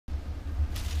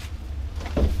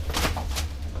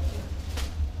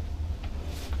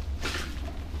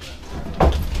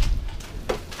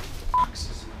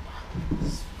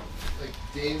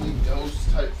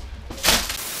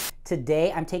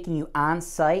Today, I'm taking you on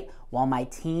site while my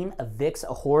team evicts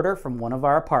a hoarder from one of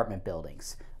our apartment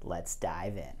buildings. Let's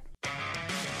dive in.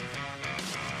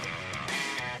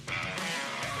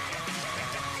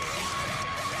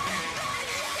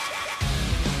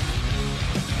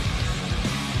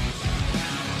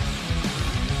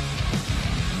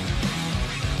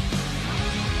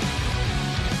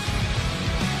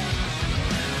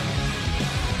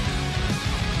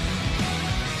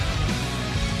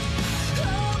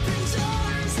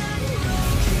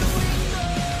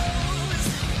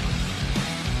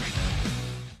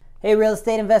 Hey real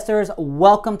estate investors,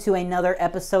 welcome to another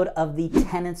episode of the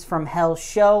Tenants From Hell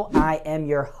show. I am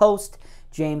your host,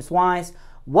 James Wise.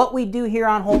 What we do here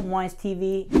on HoltonWise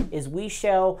TV is we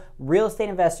show real estate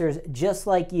investors just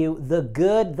like you the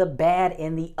good, the bad,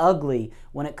 and the ugly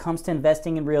when it comes to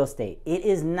investing in real estate. It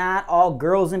is not all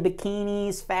girls in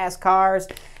bikinis, fast cars.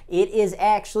 It is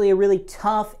actually a really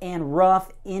tough and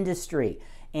rough industry.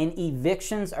 And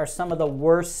evictions are some of the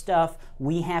worst stuff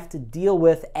we have to deal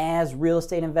with as real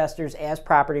estate investors, as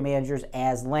property managers,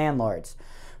 as landlords.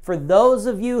 For those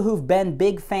of you who've been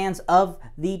big fans of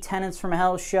the Tenants From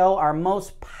Hell show, our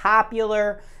most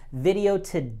popular video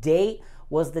to date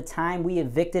was the time we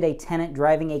evicted a tenant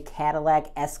driving a Cadillac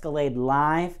Escalade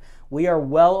live. We are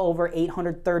well over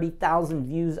 830,000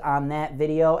 views on that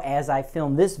video as I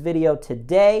film this video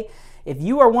today. If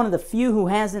you are one of the few who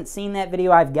hasn't seen that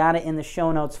video, I've got it in the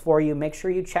show notes for you. Make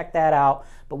sure you check that out.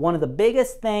 But one of the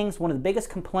biggest things, one of the biggest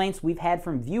complaints we've had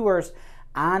from viewers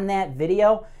on that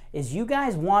video is you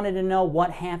guys wanted to know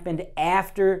what happened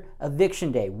after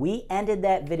eviction day. We ended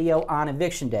that video on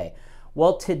eviction day.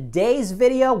 Well, today's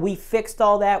video, we fixed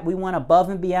all that. We went above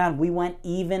and beyond. We went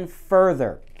even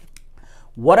further.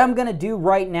 What I'm going to do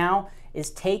right now is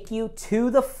take you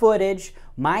to the footage.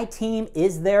 My team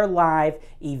is there live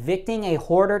evicting a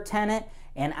hoarder tenant,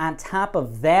 and on top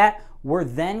of that, we're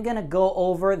then going to go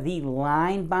over the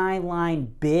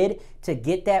line-by-line bid to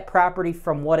get that property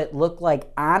from what it looked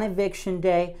like on eviction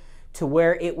day to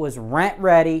where it was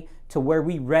rent-ready to where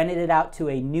we rented it out to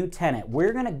a new tenant.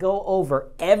 We're going to go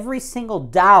over every single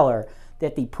dollar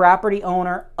that the property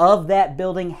owner of that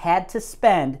building had to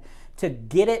spend to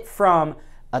get it from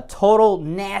a total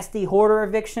nasty hoarder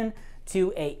eviction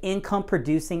to a income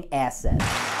producing asset.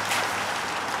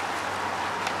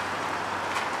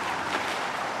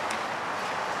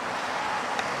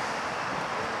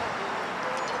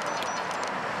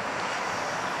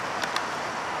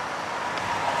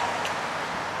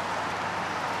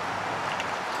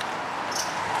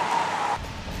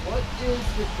 What is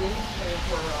the game plan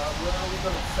for where are we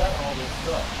going to set all this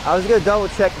stuff? I was going to double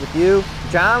check with you.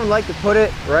 John would like to put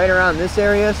it right around this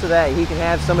area so that he can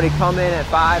have somebody come in at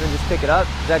 5 and just pick it up.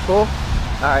 Is that cool?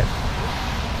 All right.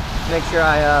 Make sure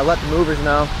I let the movers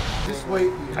know. Just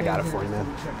wait. I got it for you, man.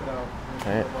 Check it out.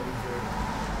 All right.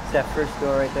 It's that first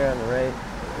door right there on the right.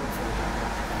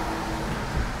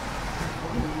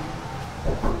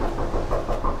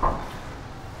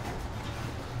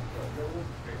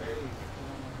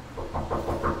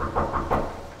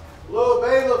 Hello,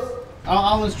 bailiffs.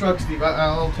 I'll instruct Steve.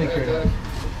 I'll take care of that.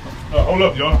 Hold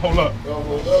up, y'all. Hold up.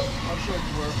 Hold up. I'll show you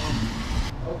where.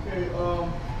 Okay.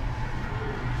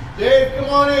 Dave, come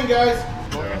on in, guys.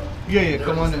 Yeah.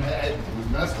 Come on in.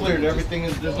 That's cleared. Everything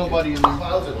is. There's nobody in there.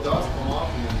 Clouds of dust come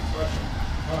off in the inspection.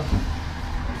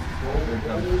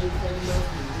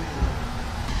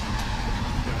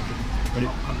 Ready?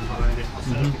 I'm behind it. I'll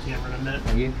set up the camera in a minute.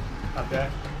 Thank you. Okay.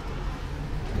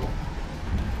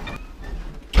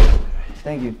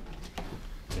 Thank you.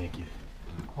 Thank you.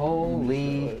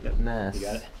 Holy mess. You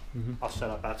got it? I'll set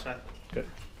up outside. Good.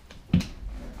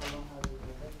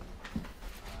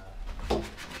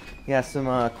 Yeah,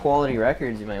 some quality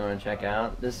records you might want to check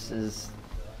out. This is...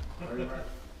 You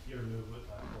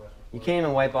can't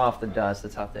even wipe off the dust.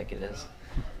 That's how thick it is.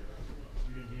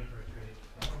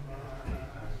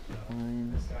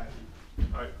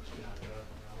 Alright.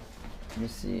 Let me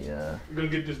see. We're gonna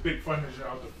get this big furniture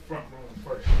out the front room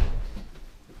first.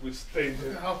 If we stay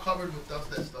there. How covered with dust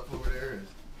that stuff over there is.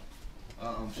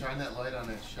 Shine that light on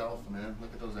that shelf, man.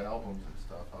 Look at those albums and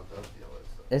stuff. How dusty all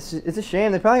that stuff. It's a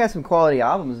shame. They probably got some quality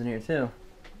albums in here too.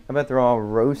 I bet they're all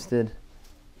roasted.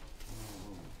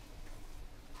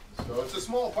 So it's a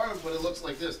small apartment, but it looks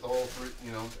like this. The whole,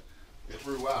 it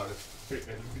threw out. Take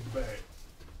that, get the bag.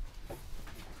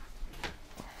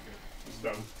 It's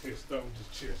done. It's done with the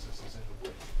chair since it's in the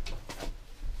way.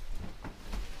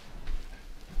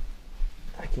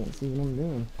 I can't see what I'm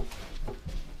doing.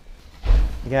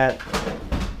 You got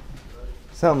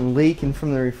something leaking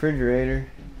from the refrigerator.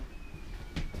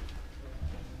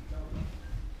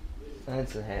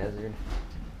 That's a hazard.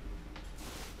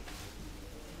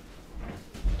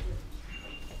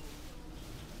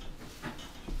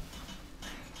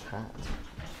 hot.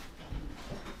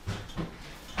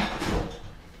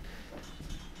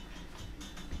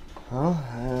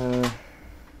 Well,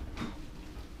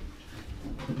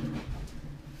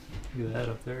 Look at that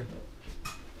up there.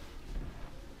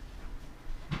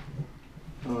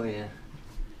 oh yeah.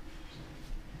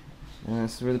 And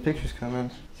this is where the pictures come in.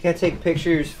 You gotta take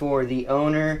pictures for the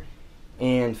owner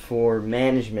and for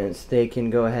management so they can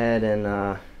go ahead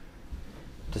and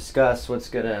discuss what's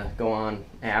gonna go on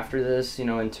after this, you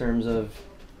know, in terms of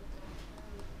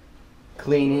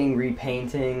cleaning,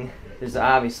 repainting. There's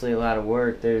obviously a lot of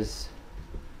work. There's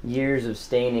years of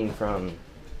staining from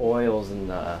oils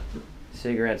and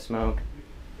cigarette smoke.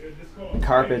 The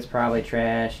carpet's probably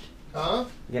trashed. Huh?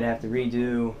 You're gonna have to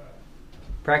redo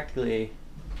practically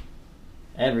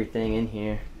everything in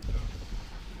here.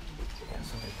 Got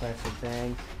some plastic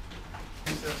bags.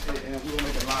 And we'll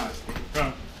make it live.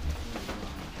 Huh.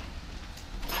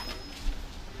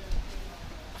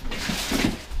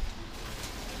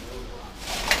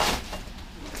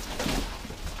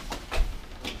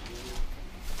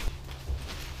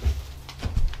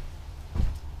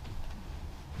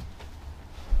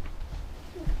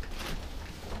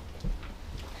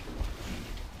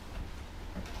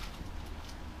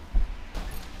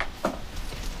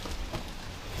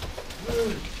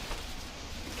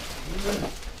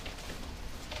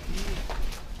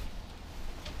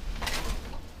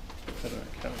 Put it on a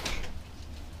couch.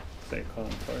 Stay calm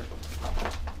fire.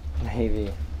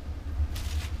 Maybe.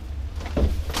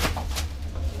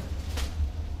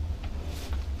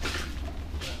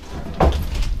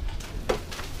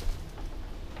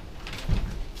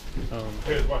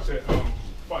 Hey, watch that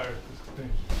fire. This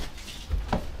thing.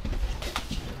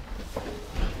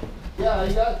 Yeah,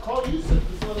 you got to call Yusuf.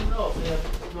 Just let him know. If they have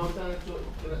no time to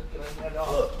can I head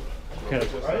off? Okay.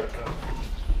 Right?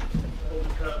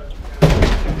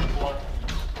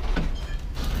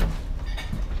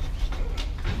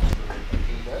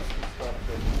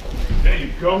 There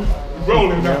you go.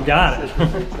 Rolling now. Got it.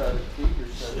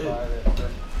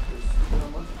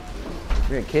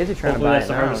 Your kids are trying Hopefully to buy that's it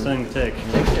the now. hardest thing to take.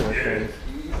 Ridiculous things.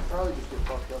 You probably just get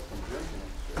fucked up from drinking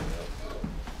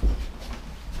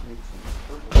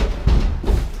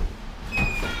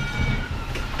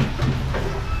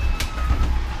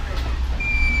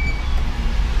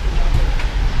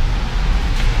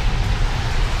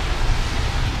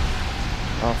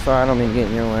Oh, sorry, I don't mean to get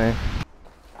in your way.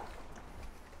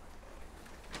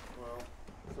 Well,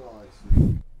 that's all I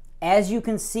see. As you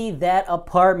can see, that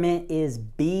apartment is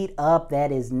beat up.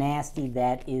 That is nasty.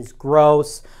 That is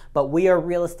gross. But we are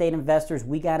real estate investors.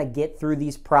 We got to get through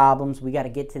these problems. We got to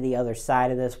get to the other side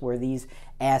of this where these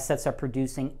assets are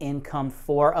producing income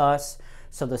for us.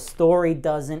 So the story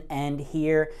doesn't end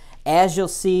here. As you'll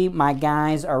see, my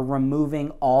guys are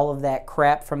removing all of that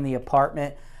crap from the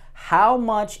apartment. How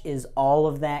much is all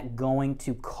of that going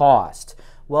to cost?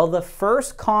 Well, the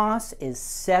first cost is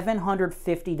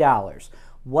 $750.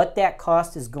 What that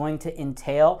cost is going to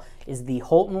entail is the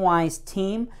HoltonWise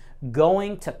team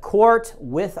going to court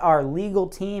with our legal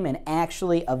team and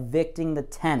actually evicting the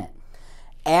tenant.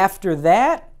 After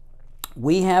that,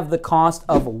 we have the cost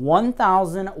of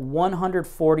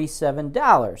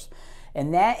 $1,147.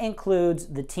 And that includes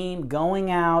the team going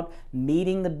out,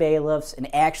 meeting the bailiffs, and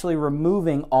actually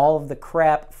removing all of the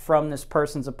crap from this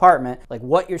person's apartment. Like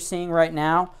what you're seeing right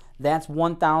now, that's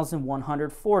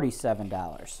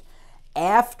 $1,147.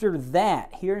 After that,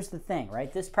 here's the thing,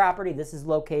 right? This property, this is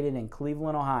located in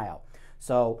Cleveland, Ohio.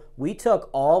 So we took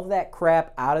all of that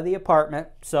crap out of the apartment.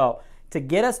 So to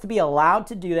get us to be allowed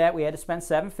to do that, we had to spend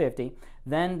 $750.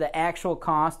 Then the actual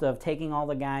cost of taking all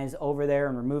the guys over there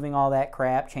and removing all that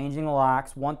crap, changing the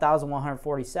locks,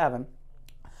 $1,147.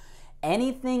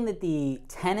 Anything that the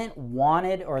tenant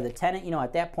wanted, or the tenant, you know,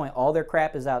 at that point, all their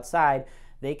crap is outside,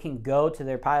 they can go to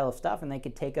their pile of stuff and they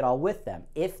can take it all with them.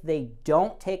 If they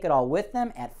don't take it all with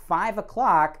them, at 5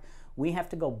 o'clock, we have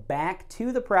to go back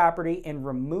to the property and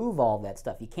remove all that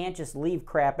stuff. You can't just leave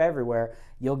crap everywhere.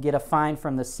 You'll get a fine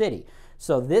from the city.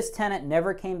 So this tenant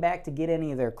never came back to get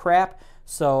any of their crap.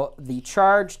 So the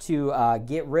charge to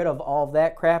get rid of all of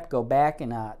that crap, go back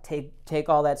and take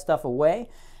all that stuff away,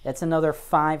 that's another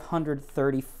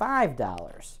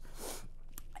 $535.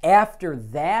 After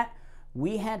that,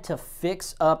 we had to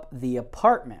fix up the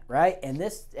apartment, right? And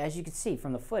this, as you can see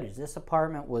from the footage, this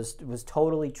apartment was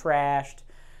totally trashed.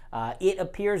 It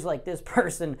appears like this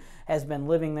person has been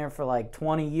living there for like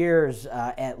 20 years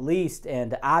at least,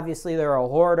 and obviously they're a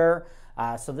hoarder.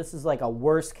 So this is like a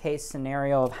worst case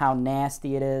scenario of how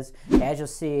nasty it is. As you'll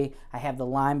see, I have the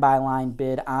line by line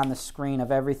bid on the screen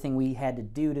of everything we had to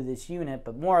do to this unit,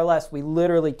 but more or less we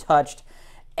literally touched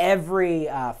every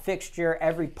fixture,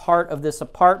 every part of this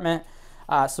apartment.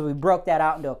 So we broke that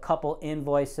out into a couple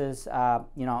invoices,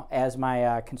 you know, as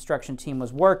my construction team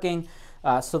was working.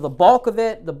 So the bulk of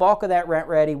that rent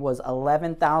ready was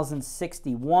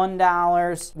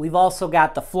 $11,061. We've also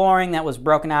got the flooring that was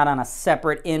broken out on a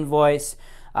separate invoice.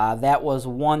 That was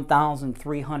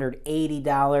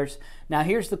 $1,380. Now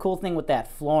here's the cool thing with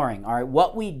that flooring. All right,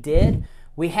 what we did,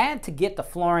 we had to get the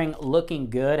flooring looking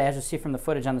good. As you see from the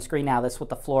footage on the screen now, that's what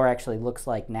the floor actually looks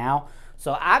like now.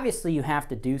 So obviously you have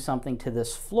to do something to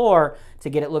this floor to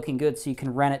get it looking good so you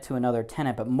can rent it to another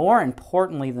tenant. But more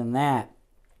importantly than that,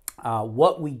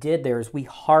 what we did there is we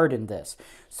hardened this.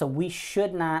 So we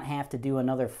should not have to do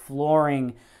another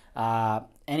flooring,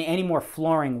 any more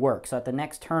flooring work. So at the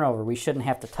next turnover, we shouldn't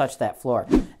have to touch that floor.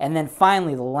 And then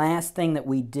finally, the last thing that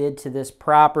we did to this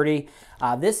property,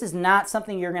 this is not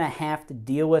something you're gonna have to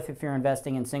deal with if you're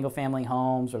investing in single family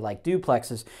homes or like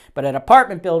duplexes, but at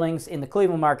apartment buildings in the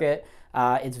Cleveland market,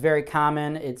 it's very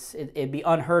common. It'd be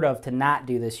unheard of to not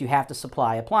do this. You have to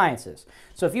supply appliances.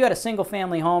 So if you had a single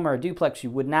family home or a duplex,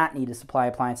 you would not need to supply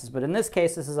appliances. But in this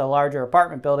case, this is a larger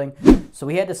apartment building. So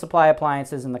we had to supply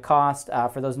appliances, and the cost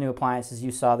for those new appliances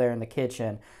you saw there in the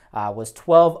kitchen was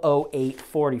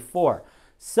 $1,208.44.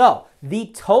 So the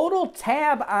total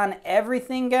tab on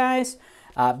everything, guys,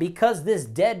 because this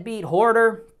deadbeat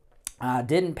hoarder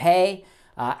didn't pay,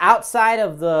 outside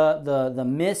of the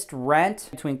missed rent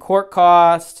between court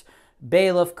cost,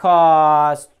 bailiff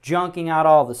cost, junking out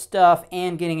all the stuff,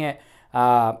 and getting it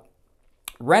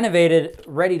renovated,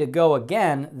 ready to go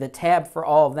again, the tab for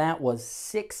all of that was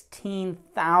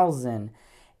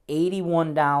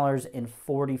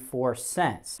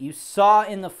 $16,081.44. You saw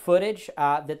in the footage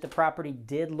that the property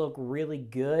did look really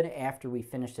good after we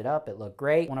finished it up. It looked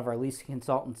great. One of our leasing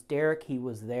consultants, Derek, he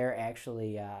was there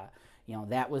actually. You know,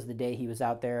 that was the day he was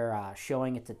out there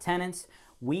showing it to tenants.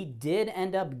 We did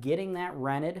end up getting that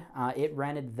rented. It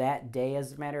rented that day,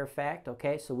 as a matter of fact,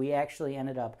 okay? So we actually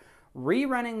ended up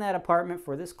re-renting that apartment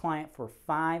for this client for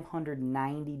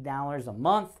 $590 a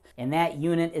month, and that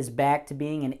unit is back to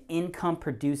being an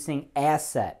income-producing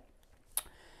asset.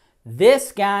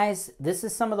 This, guys, this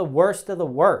is some of the worst of the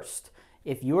worst.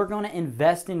 If you're going to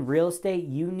invest in real estate,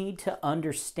 you need to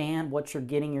understand what you're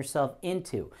getting yourself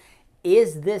into.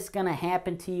 Is this going to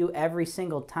happen to you every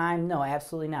single time? No,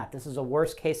 absolutely not. This is a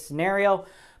worst case scenario,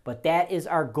 but that is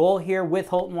our goal here with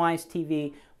HoltonWise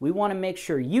TV. We want to make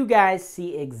sure you guys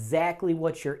see exactly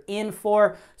what you're in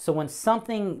for. So when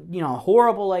something, you know,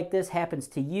 horrible like this happens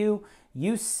to you,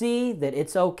 you see that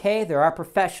it's okay. There are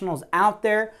professionals out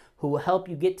there who will help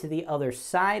you get to the other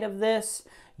side of this.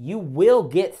 You will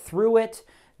get through it.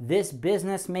 This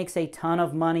business makes a ton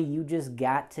of money. You just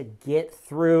got to get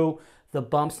through the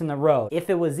bumps in the road. If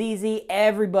it was easy,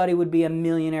 everybody would be a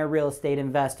millionaire real estate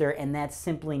investor, and that's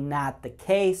simply not the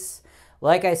case.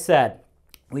 Like I said,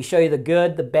 we show you the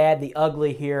good, the bad, the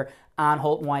ugly here on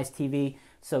HoltonWise TV.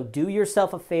 So do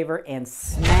yourself a favor and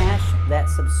smash that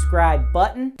subscribe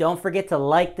button. Don't forget to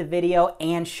like the video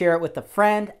and share it with a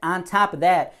friend. On top of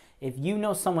that, if you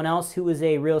know someone else who is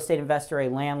a real estate investor, a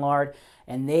landlord,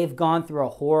 and they've gone through a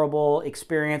horrible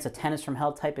experience, a Tenants From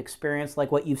Hell type experience like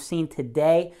what you've seen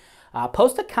today,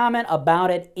 post a comment about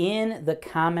it in the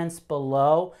comments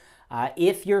below.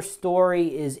 If your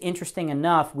story is interesting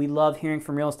enough, we love hearing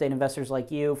from real estate investors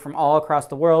like you from all across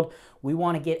the world. We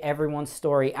want to get everyone's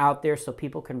story out there so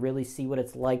people can really see what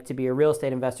it's like to be a real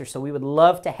estate investor. So we would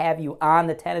love to have you on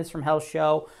the Tenants From Hell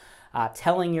show,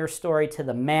 telling your story to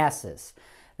the masses.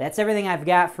 That's everything I've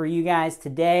got for you guys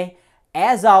today.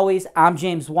 As always, I'm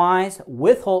James Wise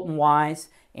with HoltonWise,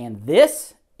 and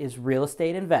this is Real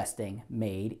Estate Investing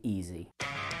Made Easy.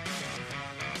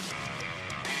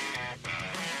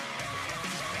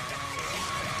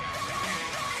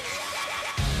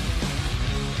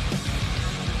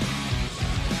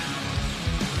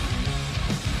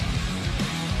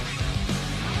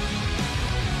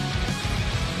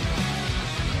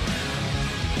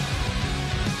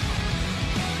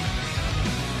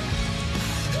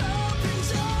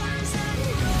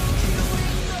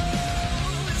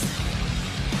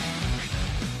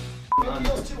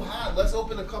 Too hot. Let's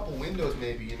open a couple windows,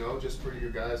 maybe, you know, just for your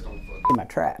guys don't fucking. My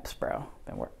traps, bro.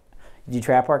 Did you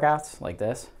trap workouts like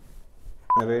this?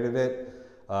 Renovated it.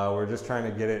 We're just trying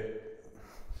to get it.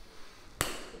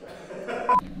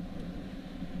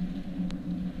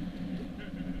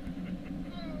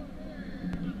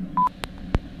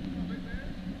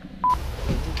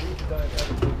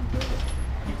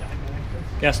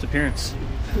 Guest appearance.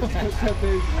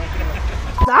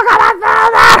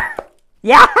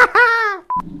 Yeah!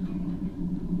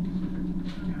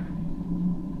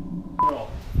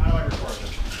 How do I record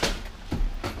this?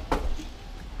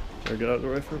 Or get out of the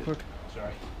way for a quick.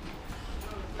 Sorry.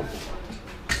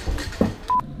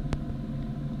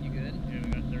 You good? Yeah,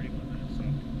 we got 31 minutes, so.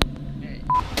 Hey.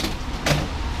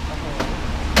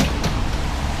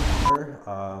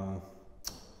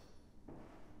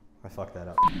 I fucked that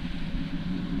up.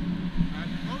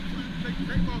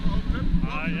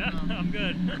 Yeah, I'm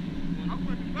good.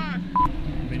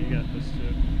 But you got this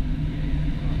too.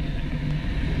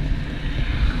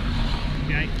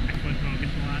 Yeah, I put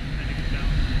focus a lot. I think it's down.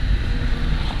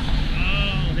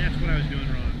 Oh, that's what I was doing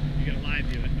wrong. You gotta live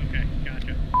view it. Okay,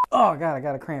 gotcha. Oh god, I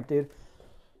got a cramp, dude.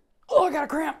 Oh, I got a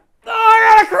cramp. Oh, I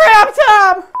got a cramp,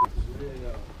 Tom!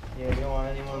 Yeah, you don't want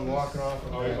anyone walking off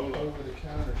of Over the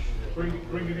counter shit.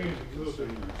 Bring it in.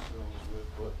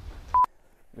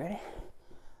 Ready?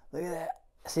 Look at that.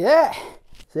 See that?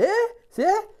 See it? See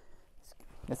it?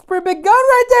 That's a pretty big gun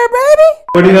right there, baby!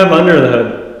 What do you have under the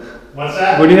hood? What's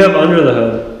that? What do you have under the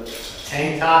hood?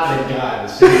 Tank top and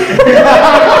guns.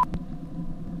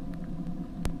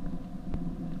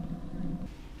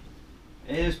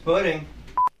 It is pudding.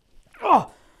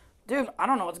 Oh, dude, I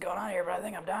don't know what's going on here, but I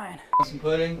think I'm dying. Some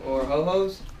pudding or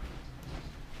ho-hos?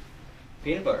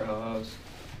 Peanut butter ho-hos.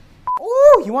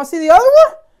 Ooh, you want to see the other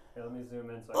one? Here, let me zoom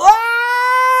in. So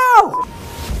Oh!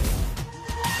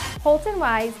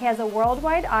 HoltonWise has a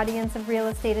worldwide audience of real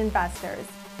estate investors.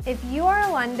 If you are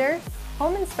a lender,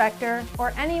 home inspector,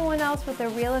 or anyone else with a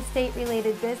real estate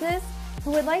related business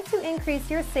who would like to increase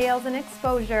your sales and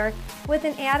exposure with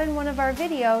an ad in one of our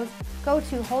videos, go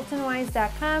to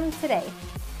HoltonWise.com today.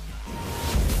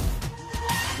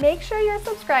 Make sure you're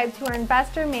subscribed to our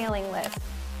investor mailing list.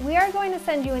 We are going to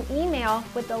send you an email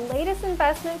with the latest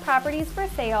investment properties for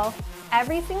sale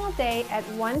every single day at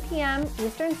 1 p.m.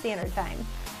 Eastern Standard Time.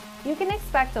 You can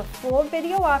expect a full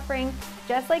video offering,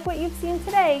 just like what you've seen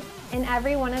today, in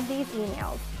every one of these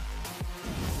emails.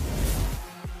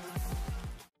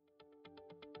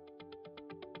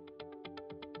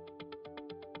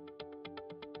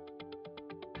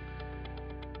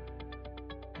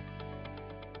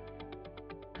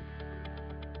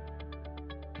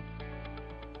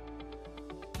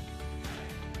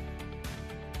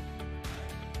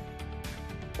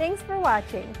 Thanks for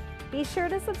watching. Be sure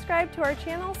to subscribe to our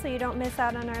channel so you don't miss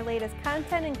out on our latest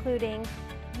content, including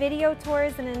video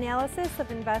tours and analysis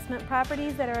of investment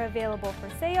properties that are available for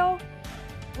sale,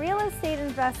 real estate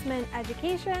investment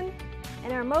education,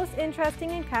 and our most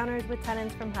interesting encounters with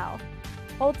tenants from hell.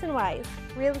 HoltonWise,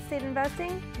 real estate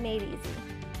investing made easy.